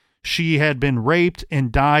socks. She had been raped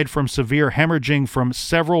and died from severe hemorrhaging from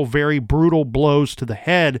several very brutal blows to the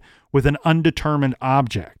head with an undetermined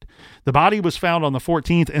object. The body was found on the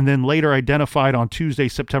 14th and then later identified on Tuesday,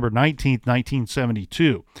 September 19th,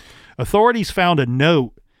 1972. Authorities found a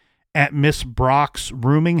note at Miss Brock's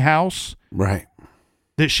rooming house. Right.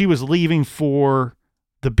 That she was leaving for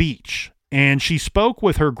the beach. And she spoke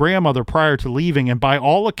with her grandmother prior to leaving, and by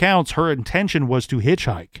all accounts, her intention was to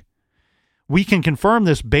hitchhike. We can confirm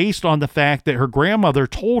this based on the fact that her grandmother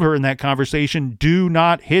told her in that conversation, do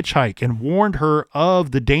not hitchhike, and warned her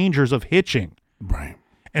of the dangers of hitching. Right.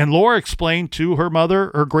 And Laura explained to her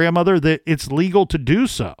grandmother, that it's legal to do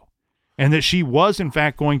so, and that she was, in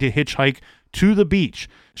fact, going to hitchhike to the beach.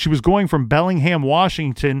 She was going from Bellingham,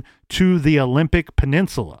 Washington to the Olympic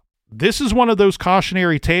Peninsula. This is one of those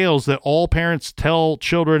cautionary tales that all parents tell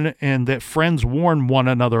children and that friends warn one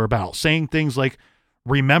another about, saying things like,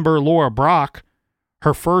 remember Laura Brock,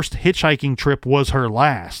 her first hitchhiking trip was her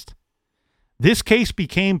last. This case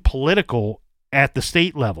became political at the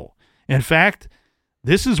state level. In fact,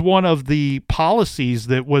 this is one of the policies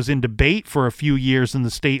that was in debate for a few years in the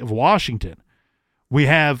state of Washington. We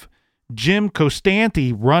have Jim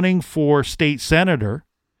Costanti running for state senator,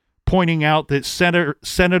 pointing out that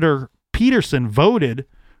Senator Peterson voted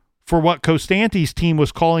for what Costanti's team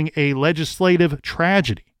was calling a legislative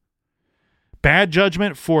tragedy. Bad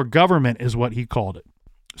judgment for government is what he called it.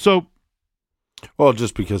 So, well,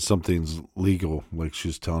 just because something's legal, like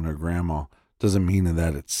she's telling her grandma, doesn't mean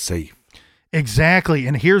that it's safe. Exactly.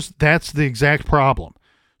 And that's the exact problem.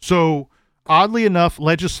 So, oddly enough,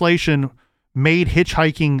 legislation made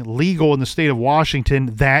hitchhiking legal in the state of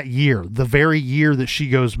Washington that year, the very year that she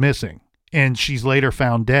goes missing, and she's later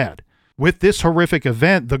found dead. With this horrific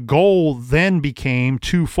event, the goal then became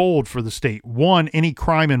twofold for the state. One, any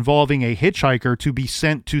crime involving a hitchhiker to be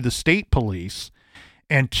sent to the state police,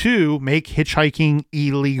 and two, make hitchhiking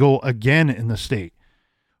illegal again in the state.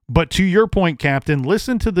 But to your point, Captain,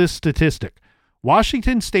 listen to this statistic.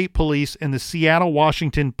 Washington State Police and the Seattle,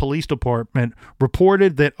 Washington Police Department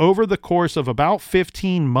reported that over the course of about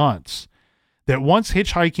 15 months, that once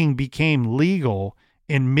hitchhiking became legal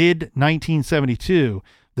in mid-1972,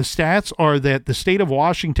 the stats are that the state of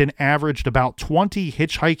Washington averaged about 20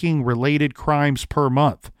 hitchhiking-related crimes per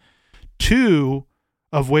month, 2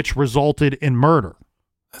 of which resulted in murder.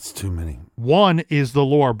 That's too many. One is the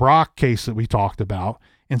Laura Brock case that we talked about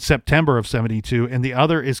in September of 72, and the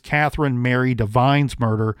other is Catherine Mary Devine's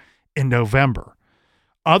murder in November.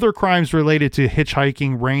 Other crimes related to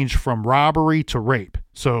hitchhiking range from robbery to rape.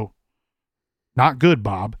 So, not good,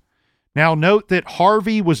 Bob. Now, note that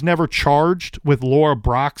Harvey was never charged with Laura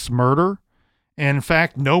Brock's murder, and in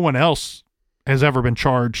fact, no one else has ever been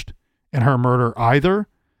charged in her murder either.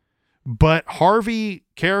 But Harvey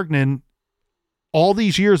Kerrigan, all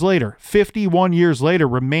these years later, 51 years later,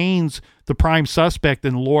 remains the prime suspect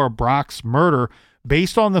in Laura Brock's murder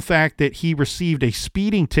based on the fact that he received a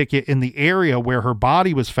speeding ticket in the area where her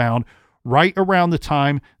body was found right around the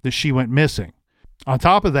time that she went missing. On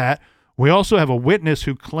top of that, We also have a witness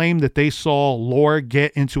who claimed that they saw Laura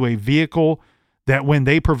get into a vehicle that, when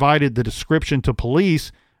they provided the description to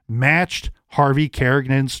police, matched Harvey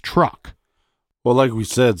Kerrigan's truck. Well, like we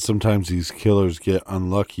said, sometimes these killers get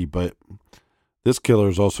unlucky, but this killer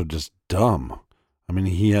is also just dumb. I mean,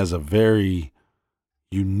 he has a very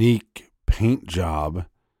unique paint job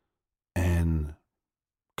and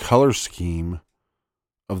color scheme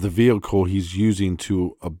of the vehicle he's using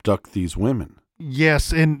to abduct these women.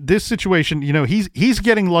 Yes, in this situation, he's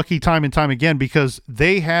getting lucky time and time again because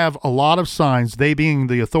they have a lot of signs, they being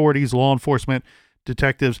the authorities, law enforcement,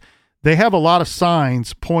 detectives, they have a lot of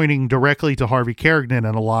signs pointing directly to Harvey Kerrigan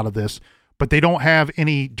in a lot of this, but they don't have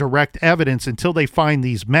any direct evidence until they find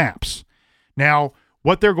these maps. Now,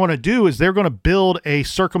 what they're going to do is they're going to build a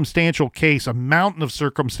circumstantial case, a mountain of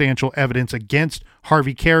circumstantial evidence against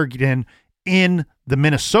Harvey Kerrigan in the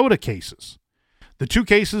Minnesota cases. The two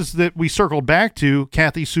cases that we circled back to,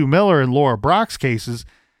 Kathy Sue Miller and Laura Brock's cases,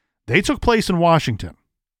 they took place in Washington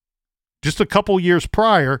just a couple years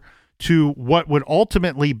prior to what would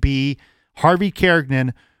ultimately be Harvey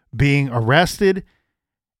Kerrigan being arrested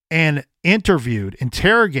and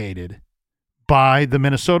interrogated by the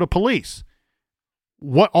Minnesota police.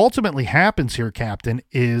 What ultimately happens here, Captain,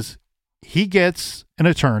 is he gets an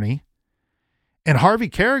attorney, and Harvey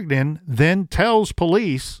Kerrigan then tells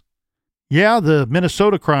police, yeah, the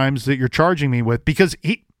Minnesota crimes that you're charging me with, because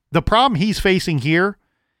the problem he's facing here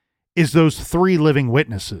is those 3 living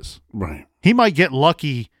witnesses. Right. He might get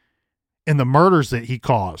lucky in the murders that he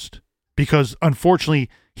caused because, unfortunately,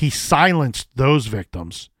 he silenced those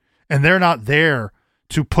victims, and they're not there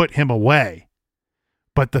to put him away.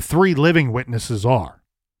 But the 3 living witnesses are.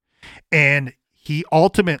 And he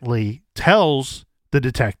ultimately tells the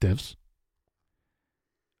detectives,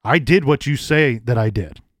 I did what you say that I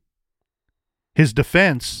did. His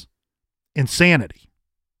defense, insanity.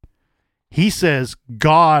 He says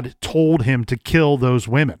God told him to kill those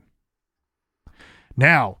women.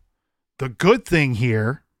 Now, the good thing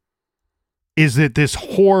here is that this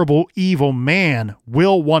horrible, evil man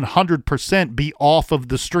will 100% be off of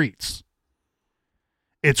the streets.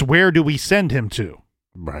 It's where do we send him to?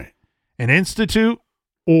 Right. An institute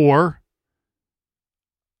or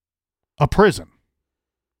a prison.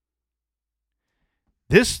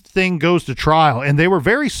 This thing goes to trial, and they were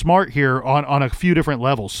very smart here on a few different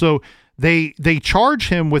levels. So they charge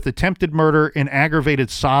him with attempted murder and aggravated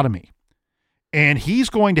sodomy. And he's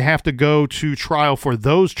going to have to go to trial for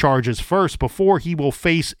those charges first before he will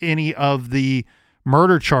face any of the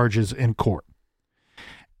murder charges in court.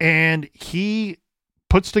 And he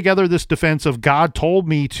puts together this defense of God told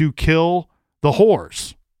me to kill the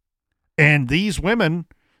whores. And these women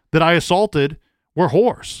that I assaulted were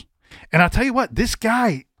whores. And I'll tell you what, this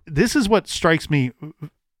guy, this is what strikes me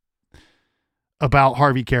about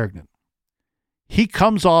Harvey Kerrigan. He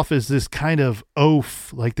comes off as this kind of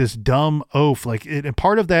oaf, like this dumb oaf. And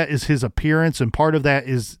part of that is his appearance, and part of that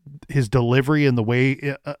is his delivery and the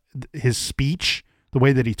way, his speech, the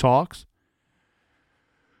way that he talks.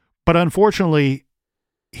 But unfortunately,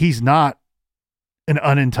 he's not an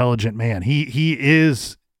unintelligent man. He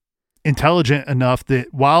is intelligent enough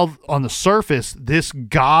that while on the surface, this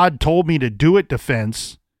God told me to do it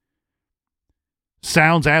defense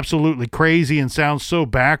sounds absolutely crazy and sounds so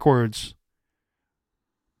backwards.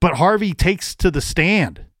 But Harvey takes to the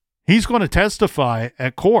stand. He's going to testify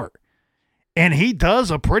at court. And he does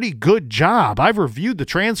a pretty good job. I've reviewed the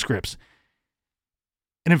transcripts.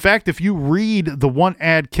 And in fact, if you read The One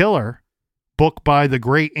Ad Killer book by the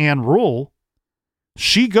great Ann Rule,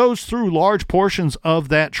 she goes through large portions of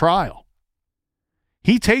that trial.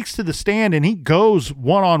 He takes to the stand and he goes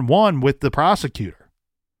one-on-one with the prosecutor,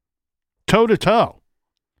 toe-to-toe.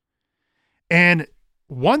 And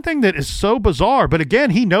one thing that is so bizarre, but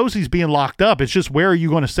again, he knows he's being locked up. It's just, where are you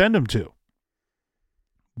going to send him to?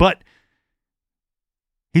 But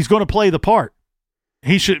he's going to play the part.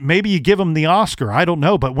 Maybe you give him the Oscar. I don't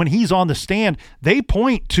know. But when he's on the stand, they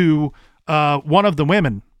point to one of the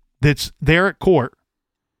women that's there at court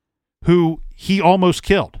who he almost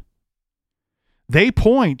killed. They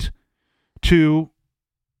point to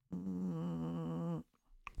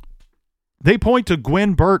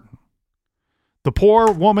Gwen Burton. The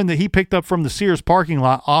poor woman that he picked up from the Sears parking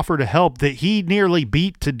lot offered to help that he nearly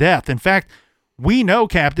beat to death. In fact, we know,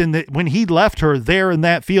 Captain, that when he left her there in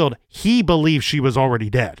that field, he believed she was already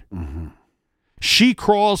dead. Mm-hmm. She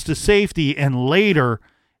crawls to safety and later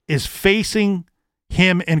is facing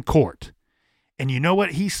him in court. And you know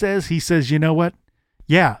what he says? He says, you know what?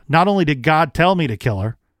 Yeah, not only did God tell me to kill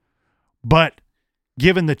her, but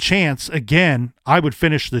given the chance, again, I would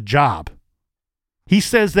finish the job. He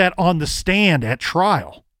says that on the stand at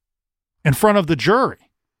trial. in front of the jury.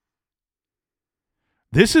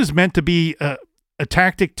 This is meant to be a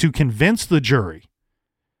tactic to convince the jury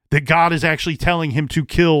that God is actually telling him to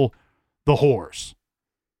kill the whores.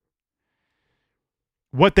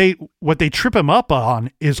 What they trip him up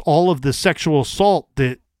on is all of the sexual assault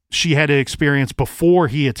that she had to experience before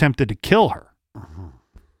he attempted to kill her.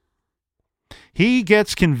 He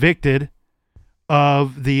gets convicted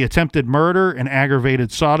of the attempted murder and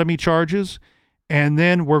aggravated sodomy charges, and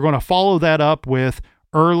then we're going to follow that up with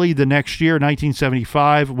early the next year,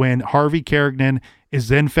 1975, when Harvey Kerrigan is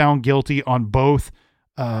then found guilty on both.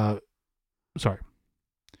 Then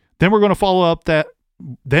we're going to follow up that.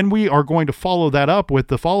 Then we are going to follow that up with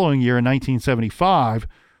the following year in 1975,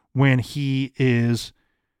 when he is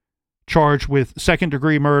charged with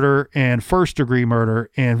second-degree murder and first-degree murder,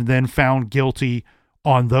 and then found guilty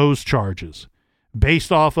on those charges,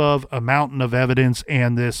 based off of a mountain of evidence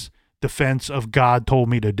and this defense of God told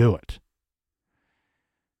me to do it.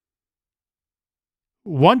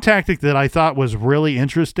 One tactic that I thought was really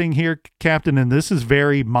interesting here, Captain, and this is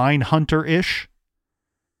very Mindhunter-ish.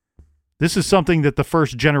 This is something that the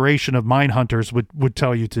first generation of Mindhunters would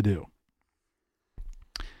tell you to do.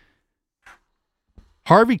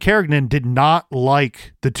 Harvey Kerrigan did not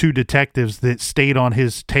like the two detectives that stayed on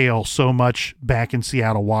his tail so much back in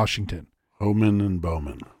Seattle, Washington. Homan and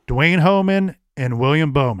Bowman. Dwayne Homan and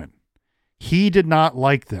William Bowman. He did not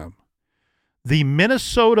like them. The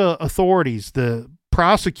Minnesota authorities, the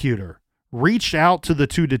prosecutor, reached out to the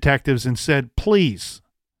two detectives and said, please,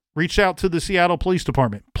 reached out to the Seattle Police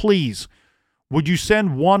Department, please, would you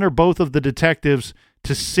send one or both of the detectives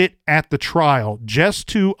to sit at the trial just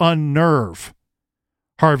to unnerve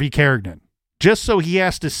Harvey Kerrigan, just so he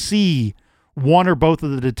has to see one or both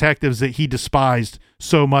of the detectives that he despised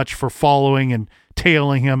so much for following and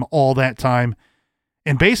tailing him all that time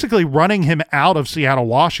and basically running him out of Seattle,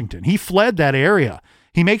 Washington. He fled that area.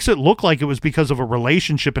 He makes it look like it was because of a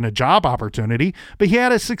relationship and a job opportunity, but he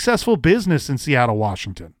had a successful business in Seattle,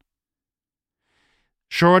 Washington.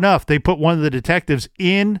 Sure enough, they put one of the detectives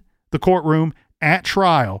in the courtroom at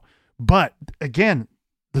trial. But again,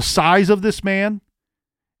 the size of this man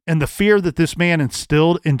and the fear that this man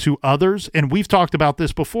instilled into others, and we've talked about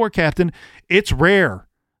this before, Captain, it's rare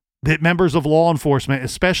that members of law enforcement,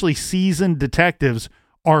 especially seasoned detectives,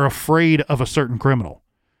 are afraid of a certain criminal.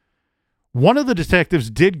 One of the detectives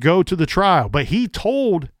did go to the trial, but he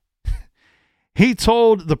told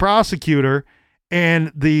the prosecutor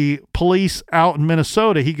and the police out in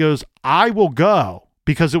Minnesota, he goes, I will go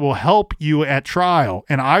because it will help you at trial,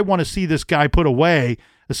 and I want to see this guy put away,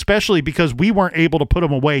 especially because we weren't able to put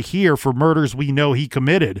him away here for murders we know he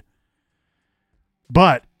committed.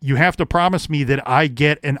 But you have to promise me that I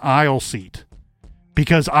get an aisle seat,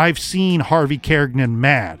 because I've seen Harvey Kerrigan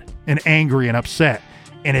mad and angry and upset.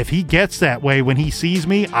 And if he gets that way when he sees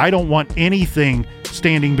me, I don't want anything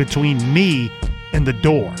standing between me and the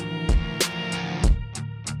door.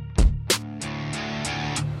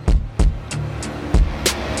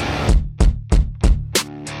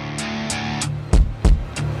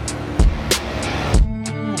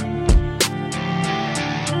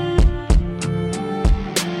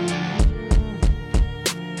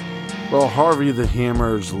 Well, Harvey the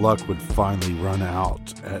Hammer's luck would finally run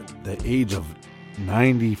out. At the age of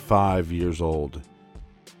 95 years old,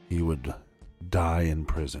 he would die in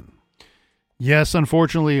prison. Yes,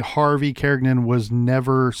 unfortunately, Harvey Kerrigan was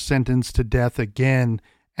never sentenced to death again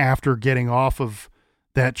after getting off of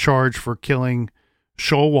that charge for killing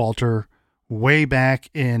Showalter way back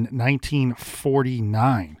in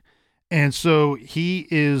 1949. And so he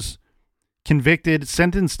is convicted,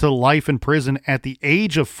 sentenced to life in prison at the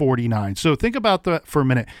age of 49. So think about that for a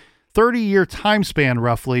minute. 30-year time span,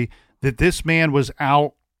 roughly, that this man was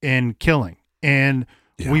out and killing. And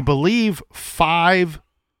we believe 5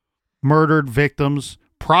 murdered victims,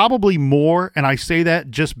 probably more. And I say that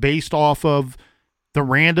just based off of the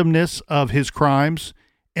randomness of his crimes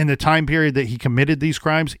and the time period that he committed these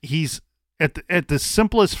crimes. He's at the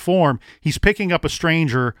simplest form, he's picking up a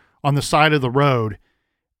stranger on the side of the road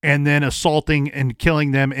and then assaulting and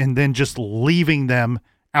killing them and then just leaving them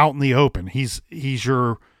out in the open. He's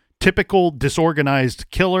your typical disorganized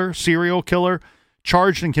killer, serial killer,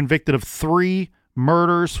 charged and convicted of 3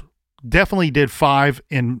 murders. Definitely did 5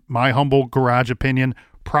 in my humble garage opinion,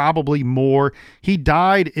 probably more. He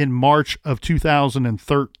died in March of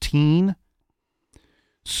 2013.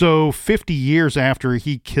 So 50 years after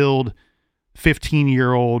he killed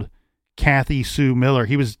 15-year-old Kathy Sue Miller.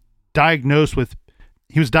 He was diagnosed with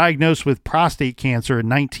prostate cancer in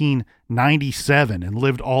 1997 and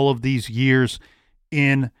lived all of these years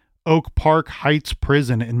in Oak Park Heights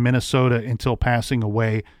Prison in Minnesota until passing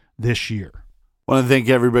away this year. I want to thank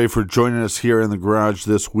everybody for joining us here in the garage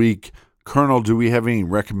this week. Colonel, do we have any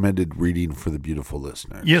recommended reading for the beautiful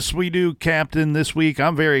listeners? Yes, we do, Captain. This week,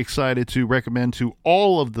 I'm very excited to recommend to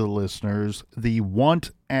all of the listeners The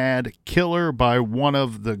Want Ad Killer by one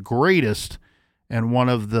of the greatest and one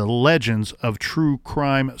of the legends of true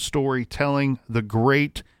crime storytelling, the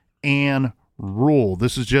great Ann Rule.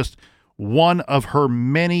 This is just one of her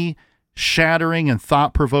many shattering and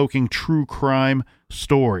thought-provoking true crime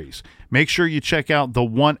stories. Make sure you check out The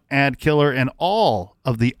Want Ad Killer and all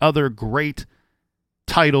of the other great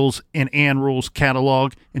titles in Ann Rule's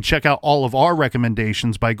catalog, and check out all of our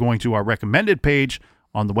recommendations by going to our recommended page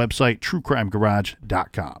on the website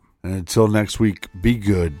truecrimegarage.com. And until next week, be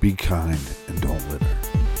good, be kind, and don't litter.